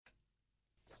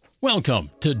Welcome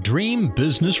to Dream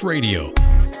Business Radio,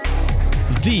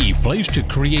 the place to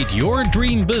create your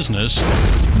dream business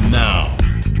now.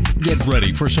 Get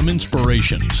ready for some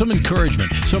inspiration, some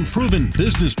encouragement, some proven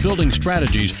business building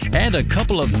strategies, and a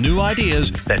couple of new ideas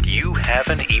that you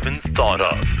haven't even thought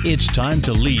of. It's time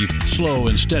to leave slow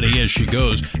and steady as she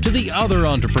goes to the other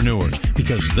entrepreneurs,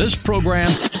 because this program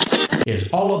is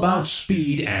all about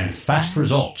speed and fast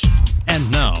results. And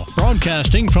now,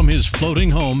 broadcasting from his floating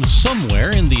home somewhere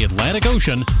in the Atlantic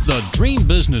Ocean, the dream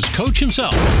business coach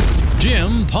himself,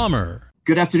 Jim Palmer.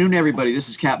 Good afternoon, everybody. This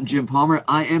is Captain Jim Palmer.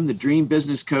 I am the Dream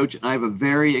Business Coach, and I have a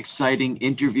very exciting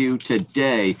interview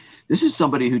today. This is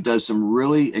somebody who does some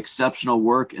really exceptional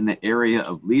work in the area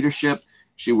of leadership.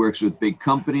 She works with big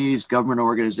companies, government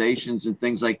organizations, and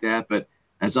things like that. But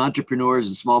as entrepreneurs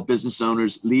and small business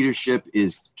owners, leadership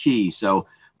is key. So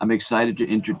I'm excited to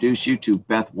introduce you to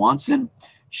Beth Wonson.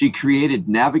 She created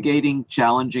Navigating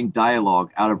Challenging Dialogue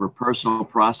out of her personal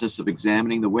process of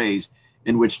examining the ways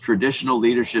in which traditional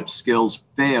leadership skills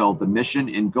fail the mission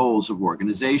and goals of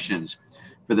organizations.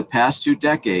 For the past 2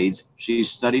 decades, she's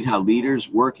studied how leaders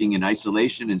working in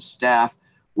isolation and staff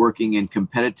working in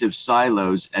competitive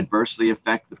silos adversely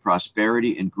affect the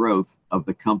prosperity and growth of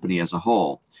the company as a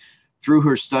whole. Through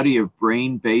her study of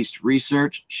brain-based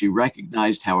research, she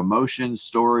recognized how emotions,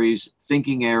 stories,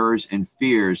 thinking errors, and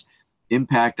fears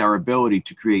impact our ability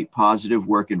to create positive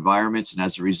work environments. And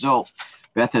as a result,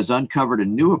 Beth has uncovered a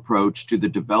new approach to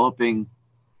developing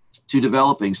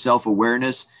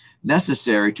self-awareness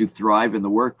necessary to thrive in the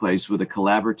workplace with a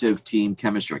collaborative team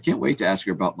chemistry. I can't wait to ask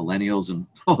her about millennials and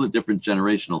all the different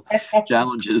generational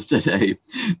challenges today.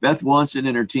 Beth Wonson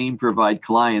and her team provide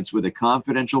clients with a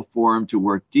confidential forum to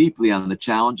work deeply on the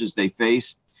challenges they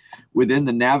face. Within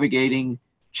the Navigating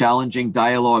Challenging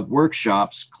Dialogue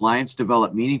workshops, clients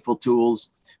develop meaningful tools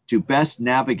to best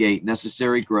navigate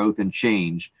necessary growth and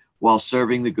change while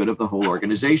serving the good of the whole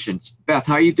organization. Beth,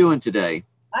 how are you doing today?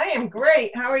 I am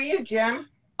great. How are you, Jim?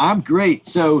 I'm great.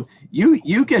 So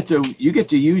you get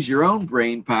to use your own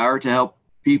brain power to help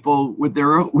people with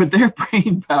their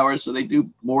brain power, so they do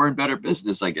more and better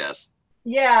business, I guess.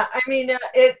 Yeah, I mean,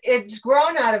 it's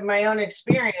grown out of my own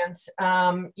experience.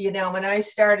 When I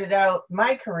started out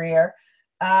my career,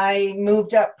 I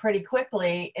moved up pretty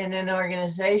quickly in an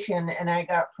organization, and I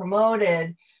got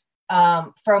promoted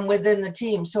from within the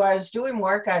team. So I was doing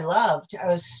work I loved. I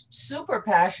was super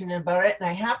passionate about it, and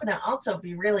I happen to also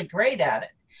be really great at it.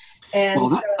 And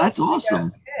well, that's awesome. I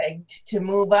got begged to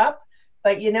move up.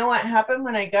 But you know what happened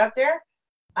when I got there?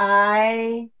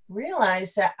 I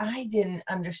realized that I didn't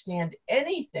understand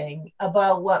anything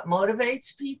about what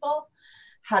motivates people,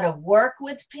 how to work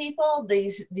with people.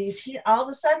 These all of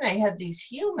a sudden I had these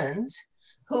humans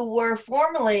who were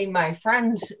formerly my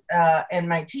friends and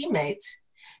my teammates.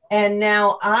 And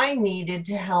now I needed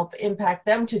to help impact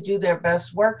them to do their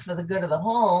best work for the good of the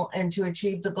whole and to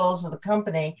achieve the goals of the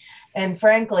company. And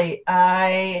frankly,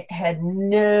 I had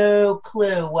no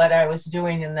clue what I was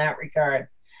doing in that regard.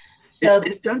 So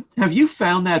have you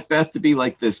found that, Beth, to be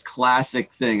like this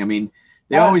classic thing? I mean,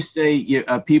 they always say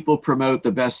people promote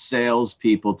the best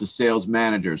salespeople to sales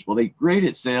managers. Well, they're great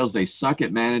at sales. They suck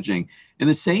at managing. And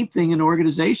the same thing in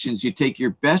organizations. You take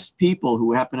your best people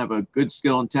who happen to have a good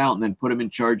skill and talent and then put them in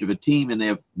charge of a team, and they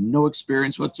have no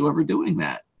experience whatsoever doing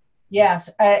that.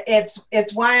 Yes,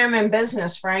 it's why I'm in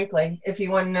business, frankly, if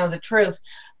you want to know the truth,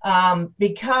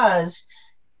 because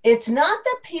it's not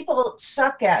that people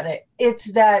suck at it.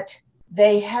 It's that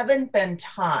they haven't been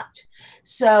taught.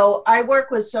 So I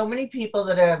work with so many people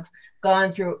that have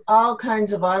gone through all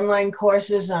kinds of online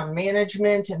courses on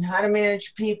management and how to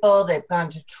manage people. They've gone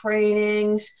to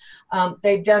trainings.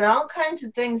 They've done all kinds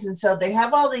of things. And so they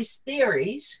have all these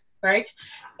theories, right?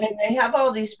 And they have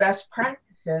all these best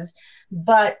practices.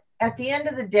 But at the end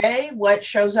of the day, what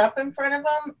shows up in front of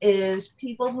them is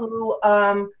people who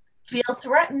feel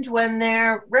threatened when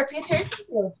their reputation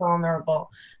feels vulnerable.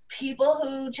 People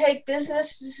who take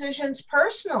business decisions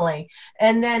personally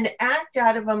and then act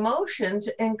out of emotions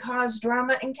and cause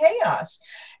drama and chaos.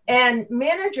 And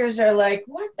managers are like,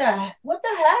 what the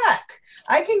heck?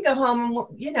 I can go home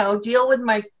and, deal with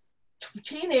my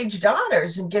teenage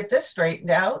daughters and get this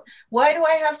straightened out. Why do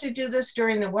I have to do this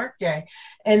during the workday?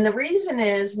 And the reason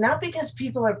is not because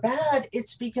people are bad,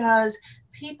 it's because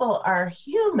people are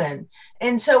human.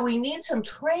 And so we need some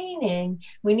training,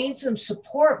 we need some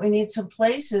support, we need some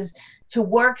places to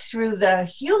work through the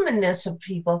humanness of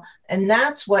people. And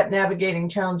that's what Navigating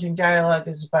Challenging Dialogue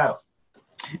is about.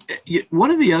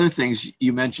 One of the other things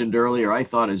you mentioned earlier I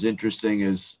thought is interesting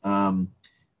is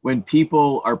when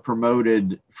people are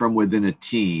promoted from within a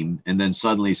team, and then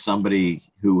suddenly somebody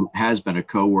who has been a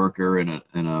coworker in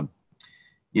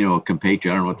a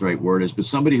compatriot, I don't know what the right word is, but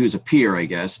somebody who's a peer, I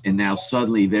guess, and now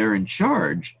suddenly they're in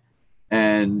charge.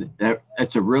 And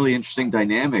that's a really interesting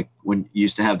dynamic when you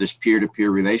used to have this peer-to-peer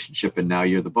relationship and now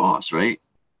you're the boss, right?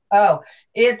 Oh,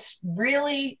 it's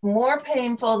really more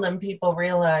painful than people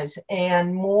realize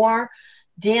and more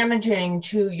damaging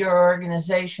to your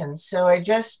organization. So I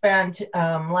just spent,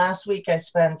 last week, I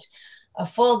spent a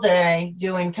full day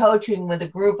doing coaching with a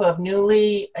group of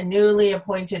newly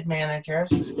appointed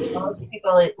managers, most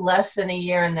people less than a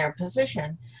year in their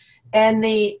position. And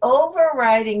the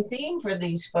overriding theme for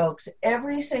these folks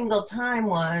every single time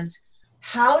was,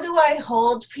 how do I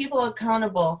hold people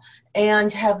accountable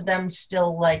and have them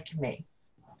still like me?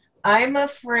 I'm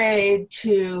afraid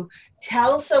to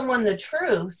tell someone the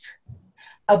truth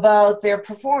about their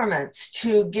performance,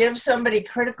 to give somebody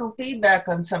critical feedback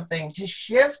on something, to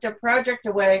shift a project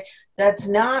away that's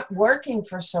not working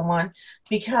for someone,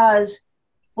 because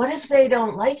what if they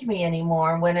don't like me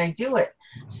anymore when I do it?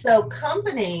 So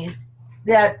companies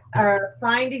that are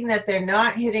finding that they're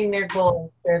not hitting their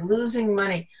goals, they're losing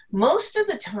money, most of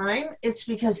the time it's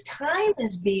because time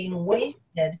is being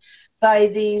wasted by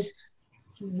these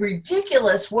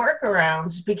ridiculous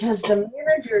workarounds because the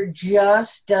manager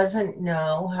just doesn't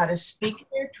know how to speak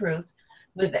their truth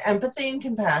with empathy and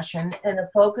compassion and a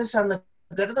focus on the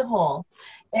good of the whole,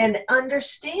 and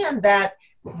understand that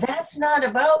that's not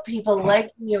about people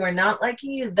liking you or not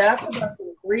liking you. That's about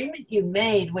the agreement you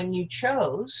made when you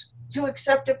chose to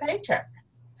accept a paycheck.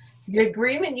 The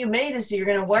agreement you made is that you're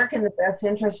going to work in the best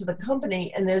interest of the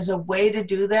company, and there's a way to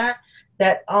do that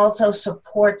that also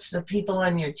supports the people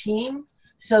on your team,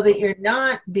 so that you're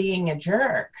not being a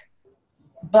jerk,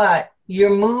 but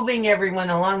you're moving everyone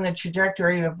along the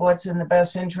trajectory of what's in the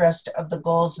best interest of the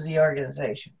goals of the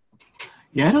organization.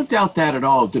 Yeah, I don't doubt that at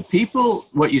all. Do people,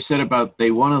 what you said about they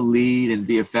want to lead and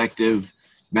be effective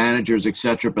managers, et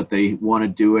cetera, but they want to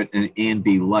do it and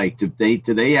be liked?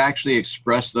 Do they actually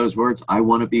express those words? I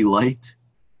want to be liked?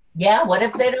 Yeah, what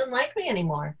if they don't like me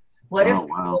anymore? What if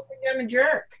wow. they think I'm a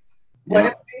jerk? What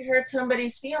if I hurt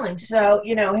somebody's feelings? So,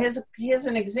 here's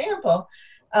an example.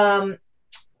 One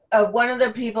of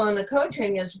the people in the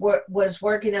coaching was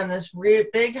working on this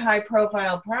big,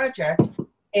 high-profile project,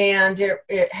 and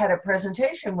it had a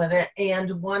presentation with it.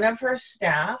 And one of her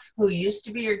staff, who used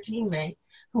to be her teammate,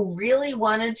 who really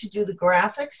wanted to do the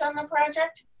graphics on the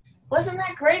project, wasn't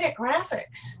that great at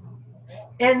graphics.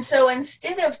 And so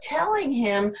instead of telling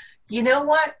him, you know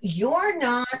what, you're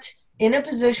not in a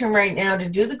position right now to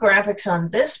do the graphics on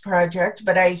this project,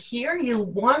 but I hear you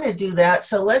want to do that,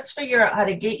 so let's figure out how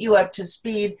to get you up to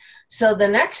speed so the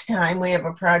next time we have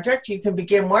a project, you can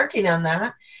begin working on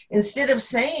that. Instead of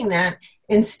saying that,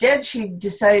 instead she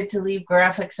decided to leave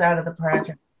graphics out of the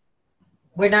project.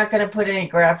 We're not going to put any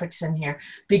graphics in here,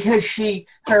 because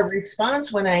her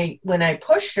response when I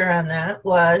pushed her on that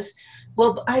was,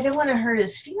 well, I don't want to hurt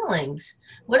his feelings.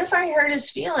 What if I hurt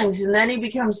his feelings and then he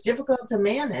becomes difficult to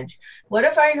manage? What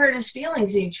if I hurt his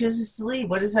feelings and he chooses to leave?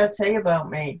 What does that say about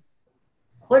me?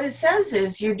 What it says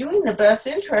is you're doing the best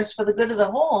interest for the good of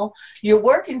the whole. You're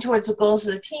working towards the goals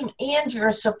of the team, and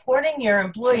you're supporting your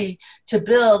employee to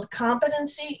build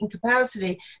competency and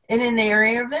capacity in an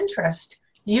area of interest.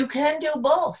 You can do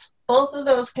both. Both of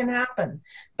those can happen.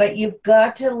 But you've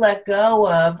got to let go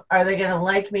of, are they going to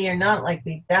like me or not like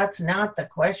me? That's not the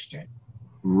question.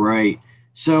 Right.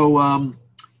 So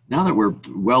now that we're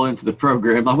well into the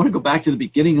program, I want to go back to the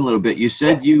beginning a little bit. You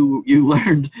said you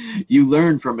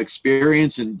learned from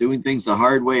experience and doing things the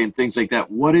hard way and things like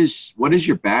that. What is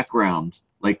your background?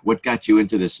 Like, what got you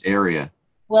into this area?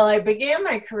 Well, I began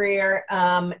my career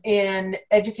in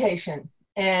education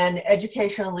and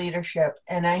educational leadership.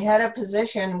 And I had a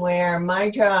position where my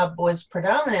job was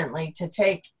predominantly to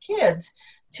take kids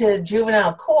to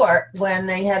juvenile court when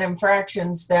they had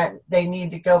infractions that they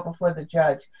need to go before the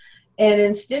judge. And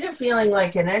instead of feeling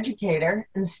like an educator,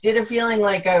 instead of feeling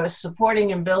like I was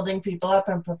supporting and building people up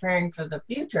and preparing for the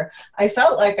future, I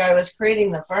felt like I was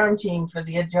creating the farm team for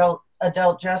the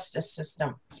adult justice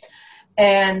system.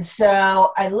 And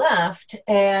so I left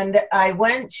and I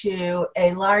went to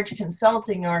a large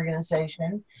consulting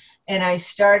organization, and I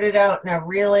started out in a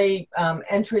really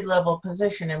entry-level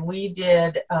position. And we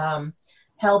did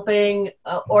helping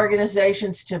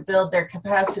organizations to build their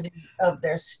capacity of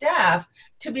their staff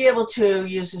to be able to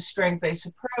use a strength-based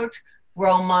approach,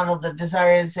 role model the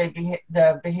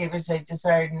behaviors they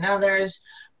desired in others,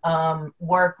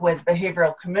 work with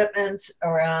behavioral commitments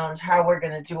around how we're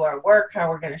going to do our work, how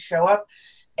we're going to show up.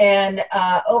 And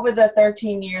over the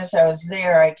 13 years I was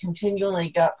there, I continually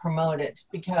got promoted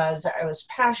because I was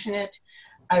passionate.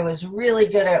 I was really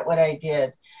good at what I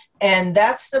did. And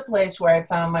that's the place where I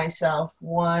found myself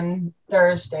one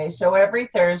Thursday. So every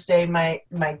Thursday, my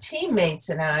teammates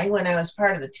and I, when I was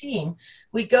part of the team,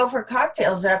 we'd go for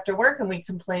cocktails after work and we'd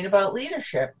complain about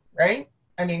leadership, right?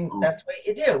 I mean, that's what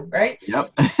you do, right?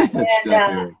 Yep.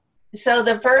 So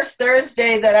the first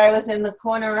Thursday that I was in the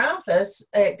corner office,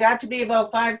 it got to be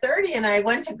about 5:30, and I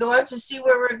went to go out to see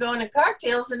where we were going to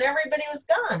cocktails, and everybody was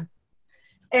gone.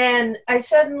 And I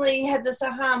suddenly had this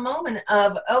aha moment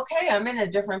of, okay, I'm in a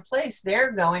different place.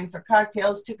 They're going for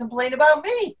cocktails to complain about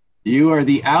me. You are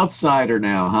the outsider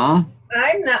now, huh?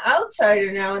 I'm the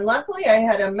outsider now. And luckily I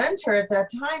had a mentor at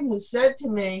that time who said to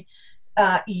me,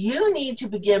 you need to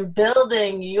begin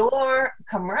building your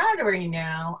camaraderie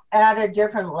now at a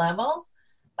different level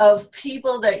of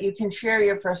people that you can share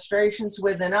your frustrations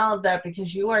with and all of that,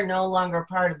 because you are no longer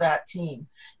part of that team.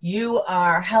 You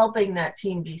are helping that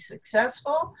team be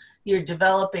successful. You're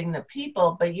developing the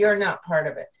people, but you're not part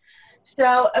of it.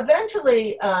 So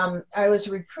eventually I was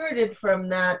recruited from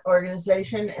that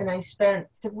organization, and I spent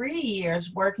 3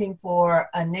 years working for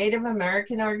a Native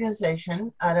American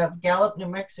organization out of Gallup, New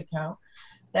Mexico,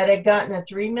 that had gotten a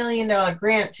 $3 million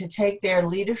grant to take their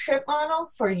leadership model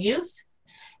for youth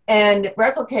and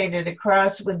replicate it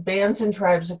across with bands and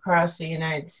tribes across the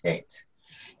United States.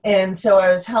 And so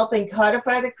I was helping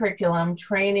codify the curriculum,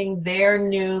 training their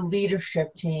new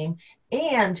leadership team,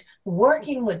 and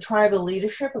working with tribal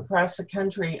leadership across the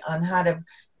country on how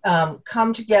to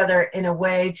come together in a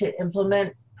way to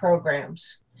implement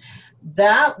programs.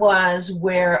 That was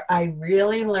where I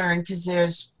really learned, because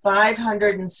there's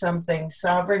 500 and something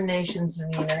sovereign nations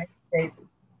in the United States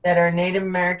that are Native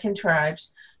American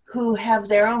tribes who have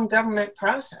their own government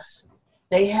process.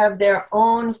 They have their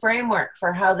own framework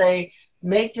for how they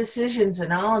make decisions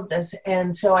and all of this.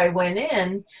 And so I went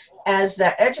in as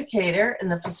the educator and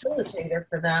the facilitator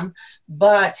for them,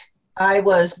 but I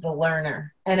was the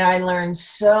learner. And I learned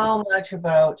so much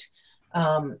about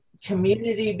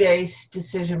community-based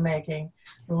decision-making,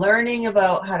 learning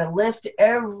about how to lift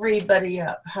everybody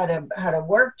up, how to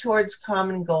work towards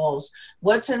common goals,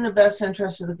 what's in the best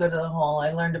interest of the good of the whole.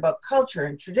 I learned about culture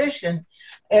and tradition.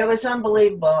 It was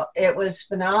unbelievable. It was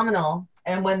phenomenal.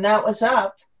 And when that was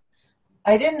up,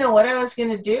 I didn't know what I was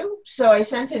going to do. So I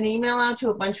sent an email out to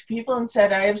a bunch of people and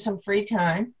said, I have some free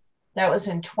time. That was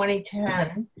in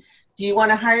 2010. Do you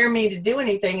want to hire me to do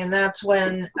anything? And that's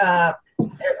when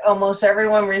almost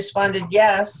everyone responded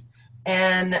yes.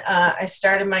 And I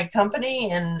started my company,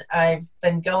 and I've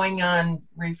been going on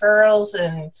referrals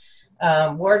and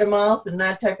word of mouth and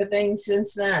that type of thing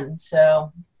since then.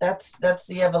 So that's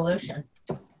the evolution.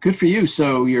 Good for you.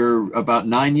 So you're about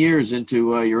 9 years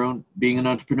into your own being an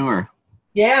entrepreneur.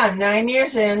 Yeah, 9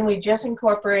 years in. We just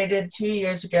incorporated 2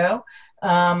 years ago.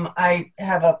 I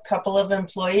have a couple of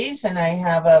employees, and I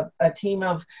have a team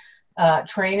of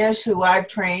trainers who I've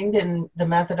trained in the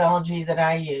methodology that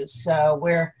I use. So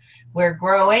we're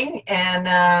growing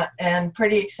and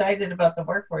pretty excited about the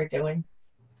work we're doing.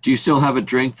 Do you still have a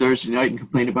drink Thursday night and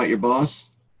complain about your boss?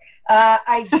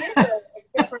 I do,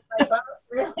 except for my boss,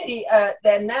 really.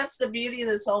 Then that's the beauty of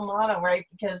this whole model, right?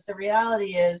 Because the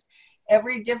reality is,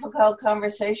 every difficult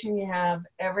conversation you have,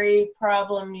 every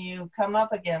problem you come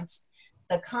up against,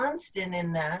 the constant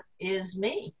in that is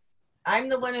me. I'm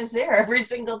the one who's there every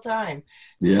single time.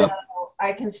 Yeah. So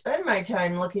I can spend my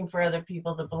time looking for other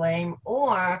people to blame,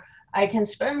 or I can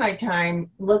spend my time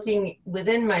looking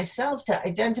within myself to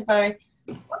identify,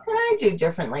 what can I do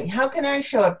differently? How can I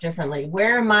show up differently?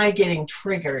 Where am I getting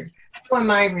triggered? How am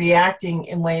I reacting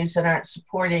in ways that aren't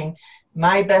supporting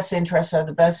my best interests or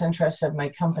the best interests of my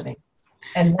company?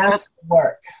 And that's the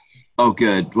work. Oh,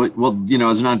 good. Well, you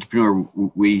know, as an entrepreneur,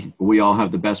 we all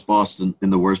have the best boss and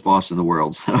the worst boss in the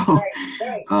world. So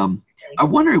Right. I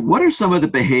wonder, what are some of the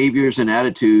behaviors and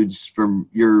attitudes from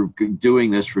your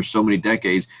doing this for so many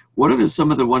decades? What are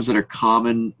some of the ones that are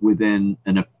common within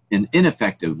an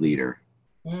ineffective leader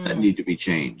that need to be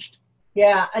changed?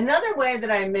 Yeah, another way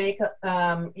that I make,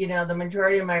 the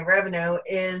majority of my revenue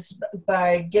is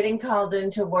by getting called in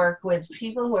to work with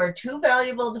people who are too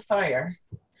valuable to fire,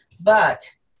 but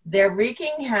they're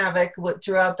wreaking havoc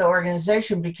throughout the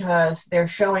organization because they're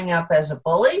showing up as a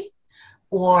bully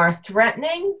or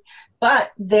threatening,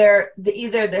 but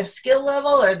either their skill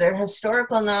level or their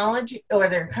historical knowledge or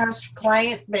their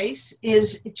client base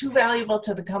is too valuable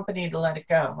to the company to let it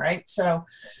go, right? So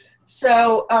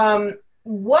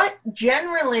what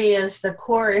generally is the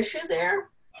core issue there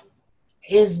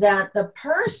is that the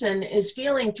person is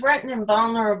feeling threatened and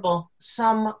vulnerable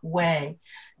some way.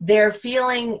 They're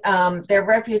feeling their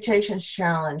reputation's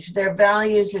challenged, their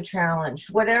values are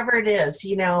challenged, whatever it is.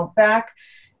 You know, back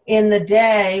in the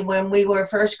day when we were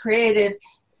first created,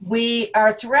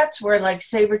 our threats were like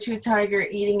saber-tooth tiger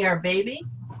eating our baby,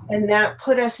 and that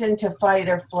put us into fight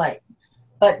or flight.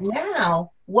 But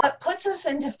now, what puts us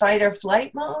into fight or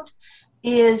flight mode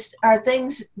are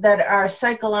things that are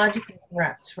psychological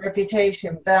threats: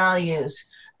 reputation, values,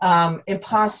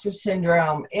 imposter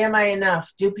syndrome, am I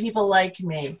enough, do people like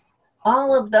me?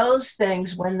 All of those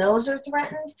things, when those are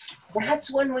threatened,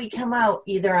 that's when we come out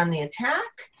either on the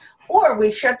attack, or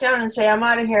we shut down and say, I'm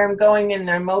out of here, I'm going and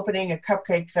I'm opening a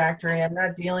cupcake factory, I'm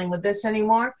not dealing with this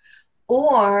anymore.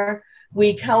 Or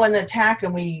we go and attack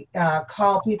and we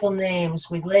call people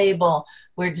names, we label,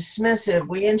 we're dismissive,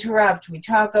 we interrupt, we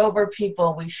talk over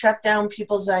people, we shut down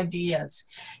people's ideas.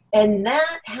 And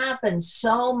that happens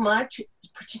so much,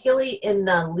 particularly in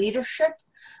the leadership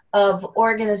of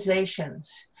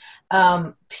organizations.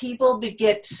 People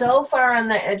get so far on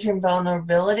the edge in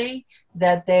vulnerability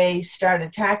that they start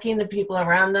attacking the people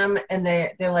around them, and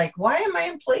they're like, why are my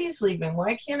employees leaving?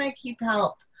 Why can't I keep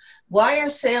help? Why are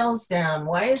sales down?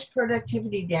 Why is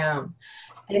productivity down?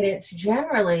 And it's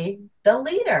generally the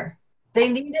leader. They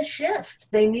need a shift.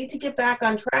 They need to get back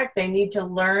on track. They need to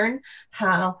learn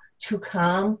how to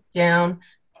calm down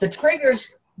the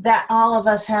triggers that all of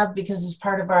us have, because it's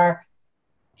part of our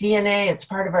DNA. It's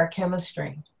part of our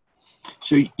chemistry.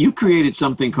 So you created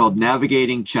something called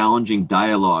Navigating Challenging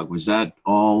Dialogue. Was that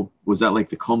like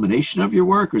the culmination of your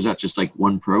work, or is that just like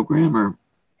one program? Or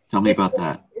tell me about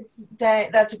that.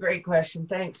 That's a great question.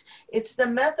 Thanks. It's the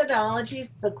methodology,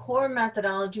 it's the core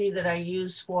methodology that I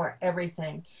use for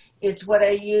everything. It's what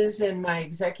I use in my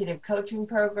executive coaching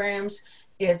programs.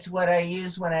 It's what I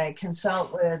use when I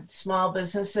consult with small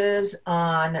businesses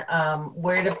on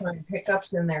where to find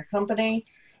pickups in their company.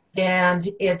 And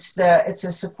it's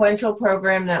a sequential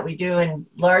program that we do in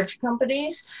large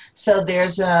companies. So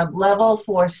there's a level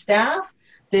for staff.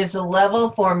 There's a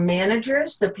level for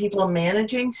managers, the people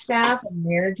managing staff and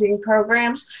managing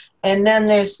programs. And then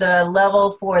there's the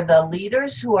level for the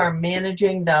leaders who are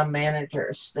managing the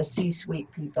managers, the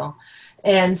C-suite people.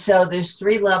 And so there's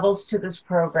 3 levels to this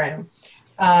program.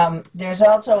 There's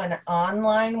also an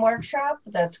online workshop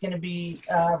that's going to be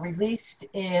released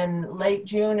in late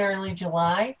June, early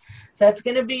July. That's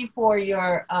going to be for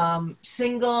your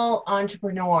single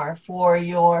entrepreneur, for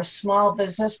your small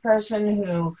business person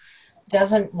who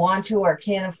doesn't want to or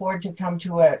can't afford to come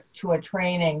to a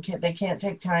training. They can't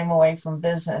take time away from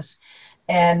business.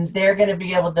 And they're going to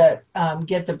be able to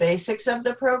get the basics of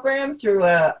the program through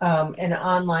an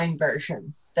online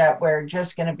version that we're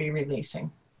just going to be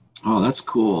releasing. Oh, that's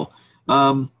cool.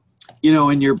 In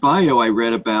your bio, I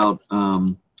read about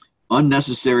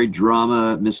unnecessary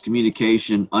drama,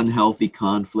 miscommunication, unhealthy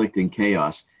conflict, and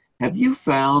chaos. Have you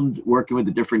found, working with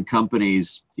the different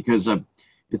companies, because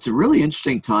it's a really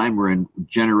interesting time we're in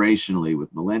generationally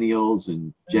with millennials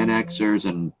and Gen Xers,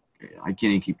 and I can't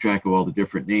even keep track of all the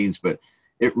different names, but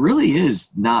it really is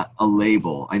not a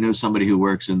label. I know somebody who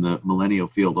works in the millennial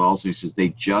field also, who says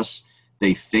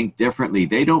they think differently.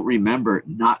 They don't remember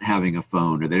not having a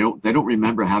phone, or they don't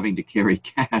remember having to carry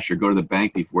cash or go to the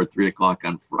bank before 3:00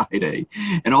 on Friday,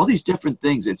 and all these different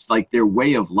things. It's like their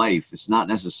way of life. It's not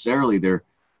necessarily they're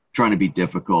trying to be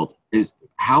difficult.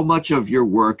 How much of your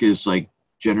work is like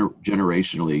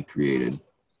generationally created?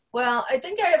 Well, I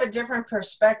think I have a different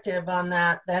perspective on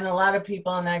that than a lot of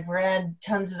people, and I've read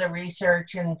tons of the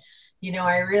research, and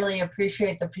I really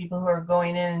appreciate the people who are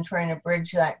going in and trying to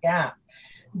bridge that gap.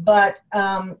 But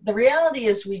the reality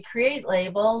is we create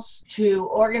labels to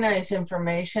organize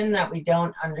information that we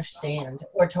don't understand,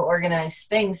 or to organize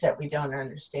things that we don't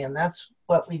understand. That's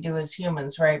what we do as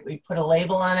humans, right? We put a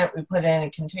label on it, we put it in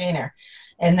a container,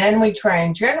 and then we try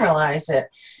and generalize it.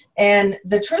 And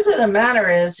the truth of the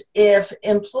matter is, if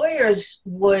employers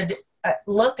would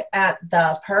look at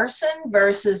the person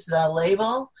versus the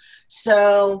label,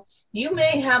 so you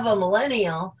may have a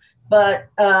millennial, but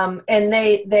and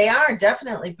they are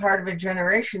definitely part of a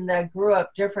generation that grew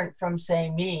up different from, say,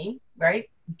 me, right?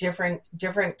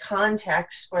 Different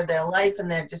contexts for their life and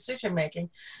their decision making,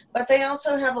 but they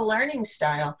also have a learning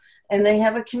style, and they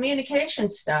have a communication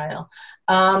style.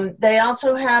 They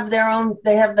also have their own.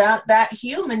 They have that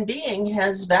human being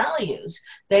has values.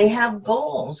 They have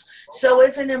goals. So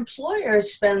if an employer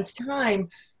spends time,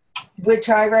 which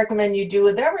I recommend you do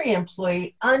with every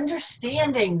employee,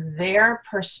 understanding their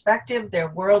perspective, their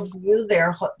worldview,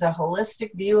 the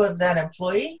holistic view of that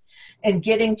employee, and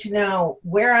getting to know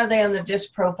where are they on the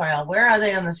DISC profile, where are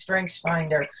they on the Strengths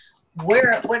Finder,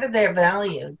 what are their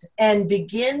values, and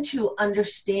begin to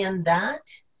understand that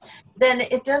then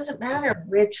it doesn't matter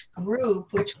which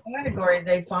group, which category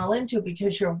they fall into,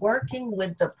 because you're working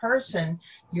with the person,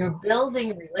 you're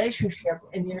building a relationship,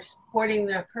 and you're supporting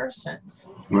that person.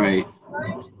 Right.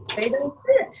 Sometimes they don't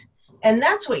fit. And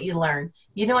that's what you learn.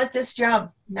 You know what, this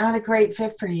job, not a great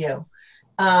fit for you.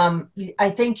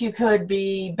 I think you could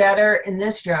be better in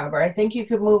this job, or I think you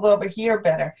could move over here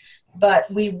better. But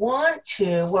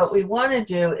what we want to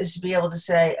do is to be able to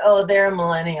say, oh, they're a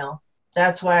millennial.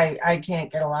 That's why I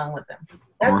can't get along with them.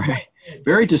 That's right.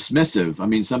 Very dismissive. I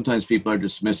mean, sometimes people are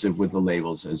dismissive with the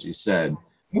labels, as you said.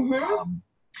 Mm-hmm.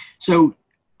 So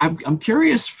I'm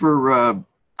curious for,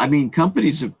 I mean,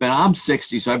 companies have been, I'm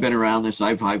 60, so I've been around this.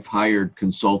 I've hired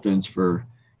consultants for,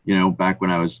 you know, back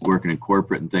when I was working in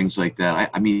corporate and things like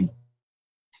that. I mean,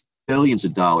 billions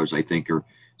of dollars, I think, are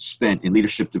spent in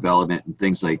leadership development and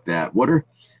things like that.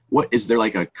 What is there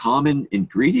like a common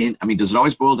ingredient? I mean, does it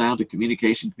always boil down to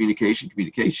communication,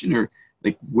 or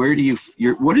like, where do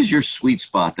what is your sweet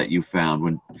spot that you found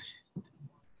when,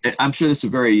 I'm sure this is a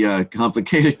very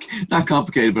complicated, not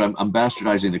complicated, but I'm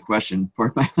bastardizing the question,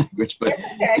 pardon my language, but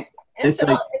it's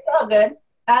okay. It's all good.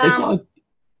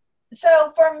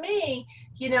 So for me,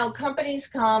 you know, companies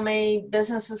call me,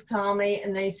 businesses call me,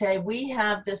 and they say, we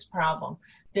have this problem.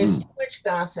 There's too much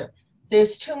gossip.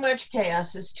 There's too much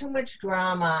chaos. There's too much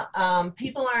drama.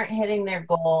 People aren't hitting their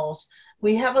goals.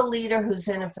 We have a leader who's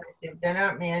ineffective. They're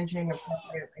not managing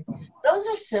appropriately. Those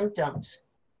are symptoms.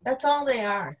 That's all they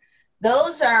are.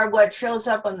 Those are what shows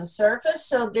up on the surface.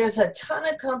 So there's a ton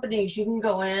of companies you can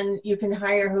go in, you can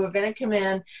hire, who are going to come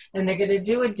in, and they're going to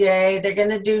do a day, they're going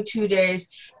to do 2 days,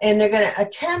 and they're going to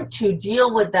attempt to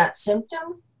deal with that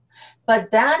symptom. But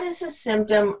that is a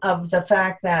symptom of the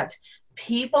fact that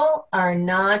people are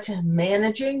not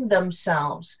managing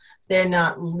themselves. They're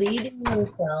not leading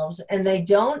themselves, and they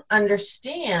don't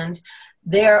understand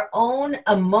their own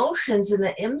emotions and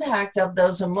the impact of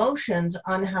those emotions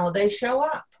on how they show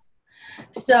up.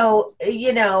 So,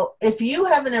 you know, if you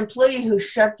have an employee who's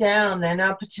shut down, they're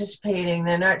not participating,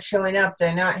 they're not showing up,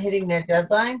 they're not hitting their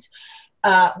deadlines,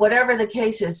 whatever the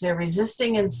case is, they're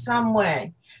resisting in some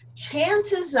way,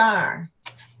 chances are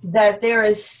that there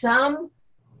is some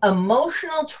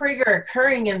emotional trigger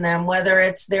occurring in them, whether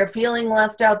it's they're feeling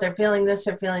left out, they're feeling this,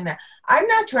 they're feeling that. I'm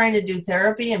not trying to do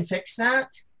therapy and fix that.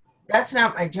 That's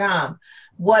not my job.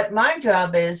 What my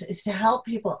job is to help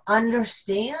people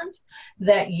understand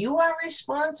that you are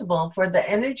responsible for the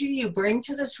energy you bring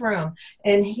to this room.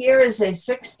 And here is a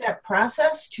 6-step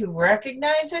process to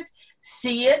recognize it,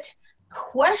 see it,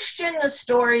 question the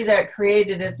story that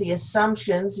created it, the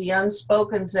assumptions, the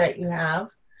unspokens that you have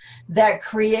that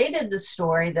created the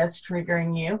story that's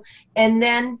triggering you, and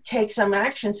then take some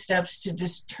action steps to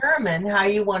determine how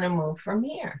you want to move from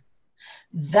here.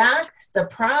 That's the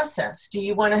process. Do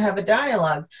you want to have a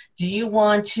dialogue? Do you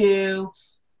want to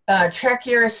check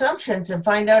your assumptions and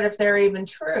find out if they're even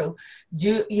true?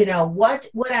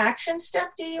 What action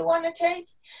step do you want to take?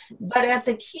 But at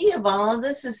the key of all of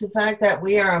this is the fact that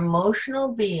we are emotional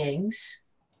beings,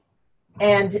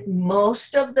 and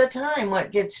most of the time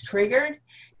what gets triggered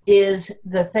is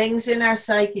the things in our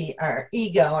psyche, our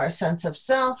ego, our sense of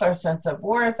self, our sense of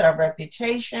worth, our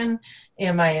reputation.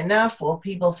 Am I enough? Will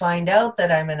people find out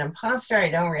that I'm an imposter? I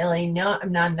don't really know.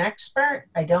 I'm not an expert.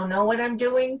 I don't know what I'm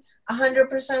doing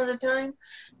 100% of the time.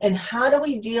 And how do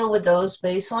we deal with those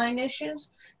baseline issues?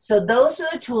 So those are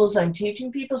the tools I'm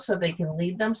teaching people so they can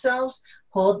lead themselves,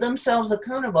 hold themselves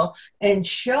accountable, and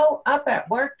show up at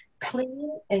work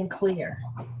clean and clear.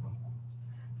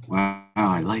 Wow,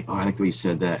 I like the way you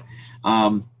said that.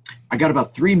 I got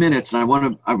about 3 minutes, and I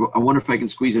wonder if I can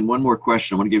squeeze in one more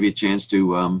question. I want to give you a chance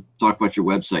to talk about your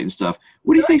website and stuff.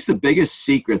 What do you think is the biggest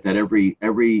secret that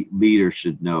every leader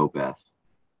should know, Beth?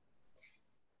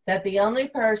 That the only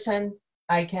person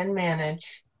I can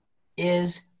manage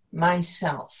is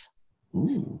myself.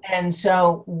 Ooh. And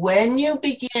so when you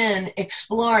begin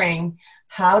exploring,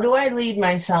 how do I lead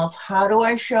myself? How do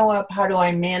I show up? How do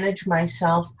I manage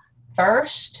myself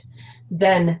first?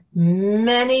 Then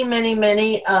many, many,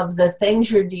 many of the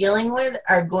things you're dealing with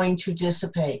are going to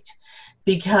dissipate,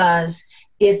 because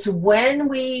it's when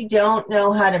we don't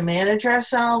know how to manage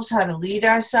ourselves, how to lead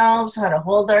ourselves, how to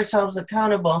hold ourselves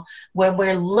accountable, when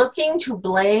we're looking to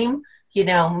blame,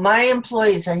 my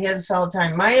employees, I hear this all the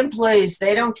time, my employees,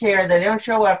 they don't care, they don't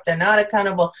show up, they're not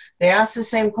accountable, they ask the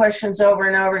same questions over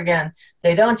and over again,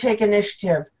 they don't take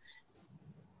initiative.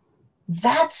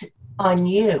 That's on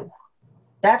you.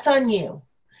 That's on you.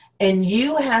 And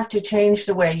you have to change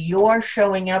the way you're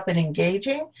showing up and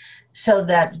engaging so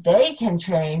that they can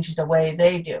change the way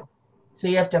they do. So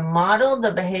you have to model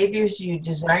the behaviors you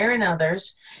desire in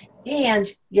others, and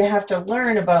you have to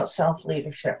learn about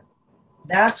self-leadership.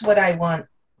 That's what I want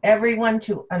everyone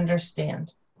to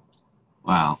understand.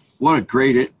 Wow. What a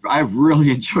great, I've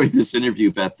really enjoyed this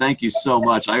interview, Beth. Thank you so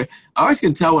much. I always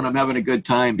can tell when I'm having a good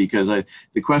time because the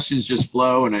questions just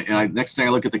flow. And next time I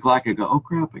look at the clock, I go, oh,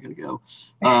 crap, I got to go.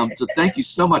 So thank you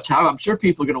so much. I'm sure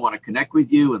people are going to want to connect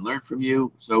with you and learn from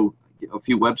you. So a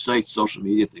few websites, social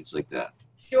media, things like that.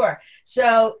 Sure.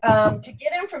 So to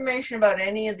get information about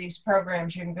any of these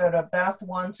programs, you can go to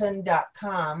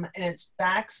bethwonson.com, and it's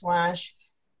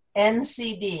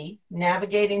 /NCD,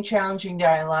 Navigating Challenging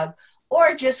Dialogue,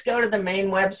 or just go to the main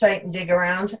website and dig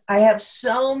around. I have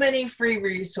so many free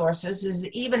resources. There's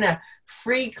even a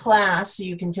free class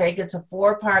you can take. It's a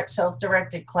 4-part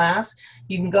self-directed class.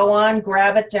 You can go on,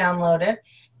 grab it, download it.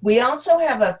 We also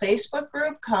have a Facebook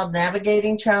group called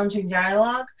Navigating Challenging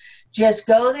Dialogue. Just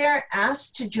go there,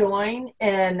 ask to join,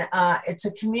 and it's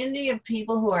a community of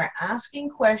people who are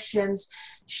asking questions,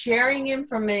 sharing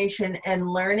information, and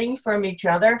learning from each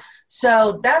other.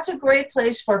 So that's a great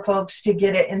place for folks to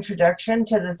get an introduction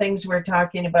to the things we're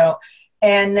talking about.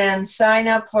 And then sign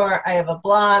up for, I have a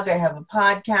blog, I have a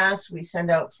podcast, we send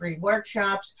out free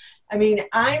workshops. I mean,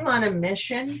 I'm on a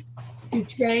mission to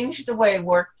change the way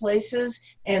workplaces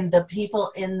and the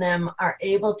people in them are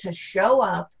able to show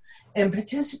up and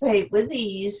participate with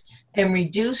ease and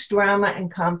reduce drama and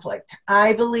conflict.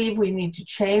 I believe we need to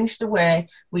change the way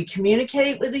we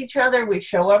communicate with each other, we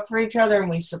show up for each other, and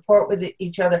we support with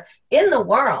each other in the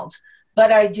world.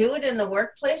 But I do it in the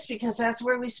workplace because that's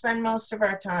where we spend most of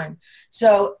our time.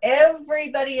 So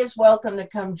everybody is welcome to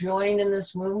come join in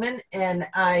this movement, and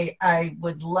I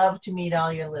would love to meet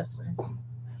all your listeners.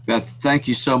 Beth, thank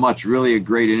you so much. Really a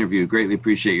great interview. Greatly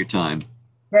appreciate your time.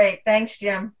 Great. Thanks,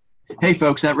 Jim. Hey,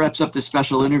 folks, that wraps up this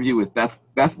special interview with Beth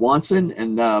Wonson.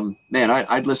 And, man,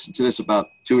 I'd listen to this about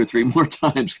 2 or 3 more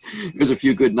times. There's a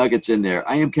few good nuggets in there.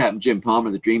 I am Captain Jim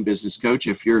Palmer, the Dream Business Coach.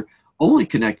 If you're only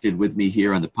connected with me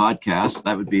here on the podcast,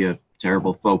 that would be a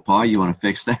terrible faux pas. You want to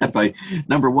fix that by,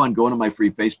 number one, going to my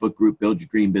free Facebook group, Build Your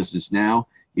Dream Business Now.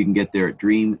 You can get there at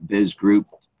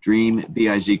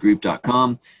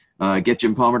dreambizgroup.com,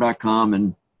 getjimpalmer.com,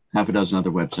 and half a dozen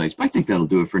other websites. But I think that'll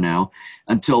do it for now.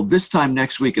 Until this time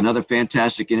next week, another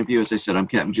fantastic interview. As I said, I'm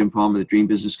Captain Jim Palmer, the Dream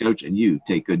Business Coach, and you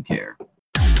take good care.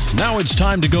 Now it's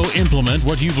time to go implement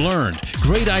what you've learned.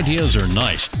 Great ideas are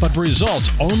nice, but results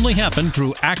only happen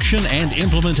through action and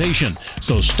implementation.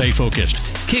 So stay focused.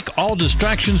 Kick all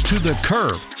distractions to the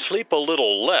curb. Sleep a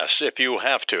little less if you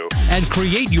have to. And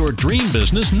create your dream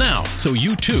business now so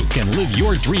you too can live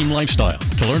your dream lifestyle.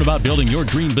 To learn about building your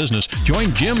dream business,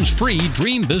 join Jim's free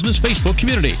Dream Business Facebook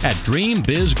community at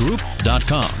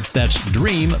dreambizgroup.com. That's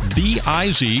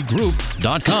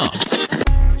dreambizgroup.com.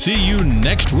 See you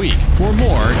next week for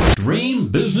more Dream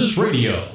Business Radio.